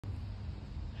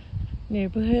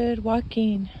Neighborhood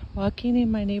walking in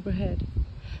my neighborhood,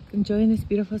 enjoying this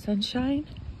beautiful sunshine.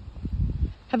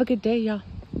 Have a good day, y'all.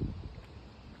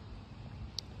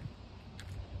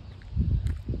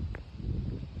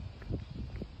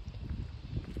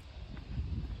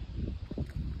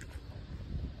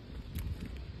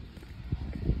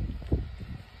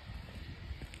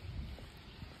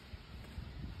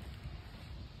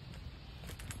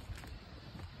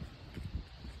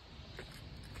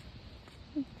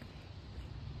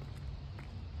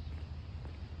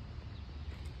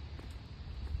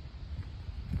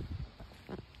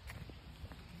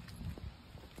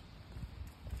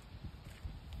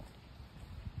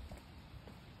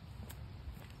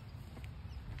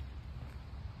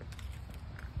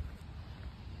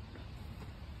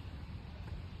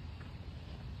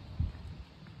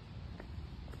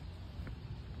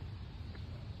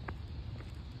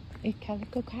 A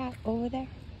calico cat over there.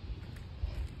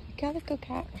 A calico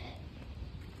cat.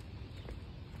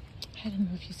 I don't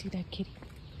know if you see that kitty.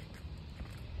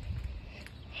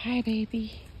 Hi,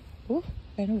 baby. Oh,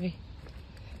 ran away.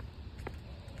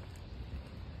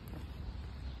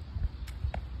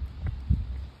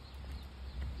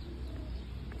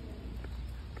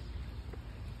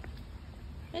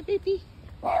 Hi, baby.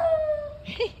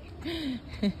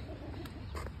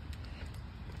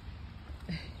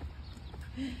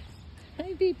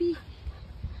 Hi, baby.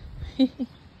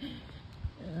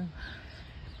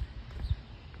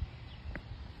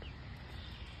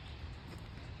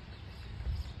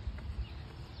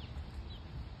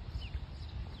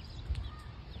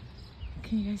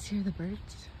 Can you guys hear the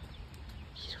birds?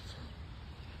 Beautiful.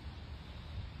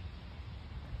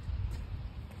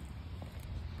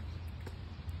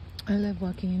 I love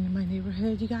walking in my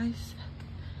neighborhood, you guys.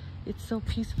 It's so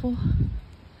peaceful.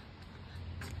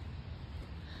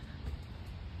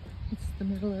 It's the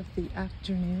middle of the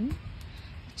afternoon,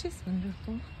 which is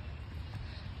wonderful.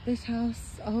 This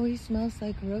house always smells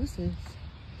like roses.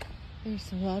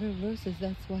 There's a lot of roses.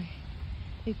 That's why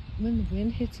when the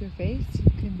wind hits your face,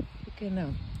 you can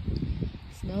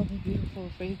smell the beautiful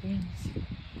fragrance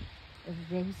of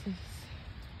roses.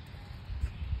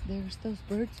 There's those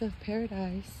birds of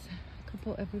paradise, a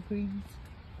couple evergreens.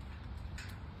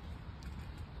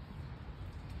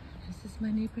 This is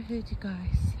my neighborhood, you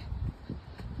guys.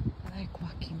 I like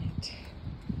walking it.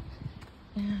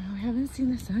 I haven't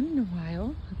seen the sun in a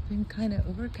while. It's been kind of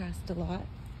overcast a lot.